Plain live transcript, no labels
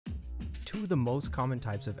Two of the most common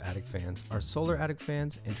types of attic fans are solar attic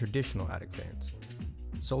fans and traditional attic fans.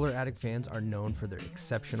 Solar attic fans are known for their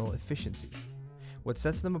exceptional efficiency. What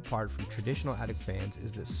sets them apart from traditional attic fans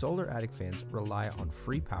is that solar attic fans rely on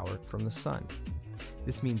free power from the sun.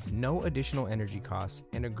 This means no additional energy costs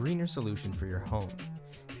and a greener solution for your home,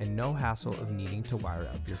 and no hassle of needing to wire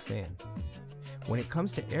up your fan. When it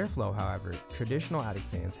comes to airflow, however, traditional attic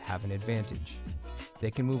fans have an advantage. They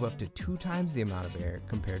can move up to 2 times the amount of air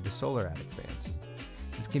compared to solar attic fans.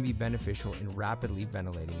 This can be beneficial in rapidly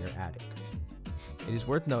ventilating your attic. It is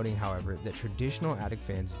worth noting, however, that traditional attic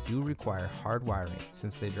fans do require hard wiring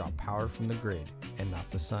since they draw power from the grid and not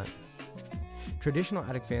the sun. Traditional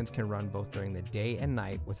attic fans can run both during the day and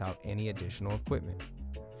night without any additional equipment.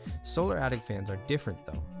 Solar attic fans are different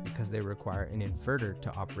though, because they require an inverter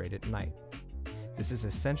to operate at night. This is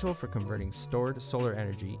essential for converting stored solar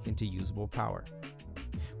energy into usable power.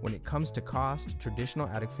 When it comes to cost, traditional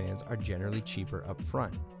attic fans are generally cheaper up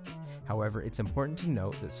front. However, it's important to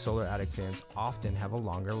note that solar attic fans often have a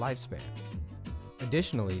longer lifespan.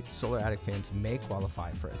 Additionally, solar attic fans may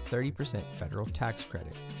qualify for a 30% federal tax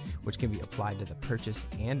credit, which can be applied to the purchase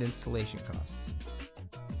and installation costs.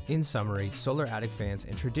 In summary, solar attic fans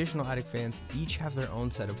and traditional attic fans each have their own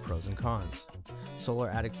set of pros and cons. Solar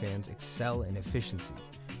attic fans excel in efficiency,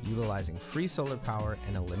 utilizing free solar power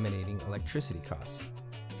and eliminating electricity costs.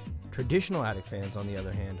 Traditional attic fans, on the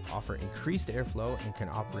other hand, offer increased airflow and can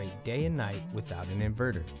operate day and night without an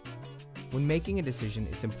inverter. When making a decision,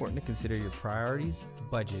 it's important to consider your priorities,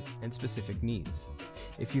 budget, and specific needs.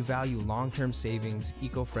 If you value long-term savings,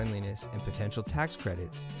 eco-friendliness, and potential tax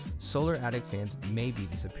credits, solar attic fans may be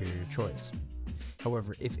the superior choice.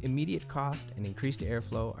 However, if immediate cost and increased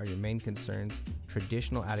airflow are your main concerns,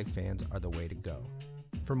 traditional attic fans are the way to go.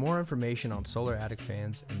 For more information on solar attic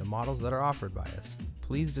fans and the models that are offered by us,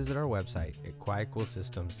 please visit our website at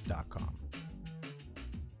QuietCoolSystems.com.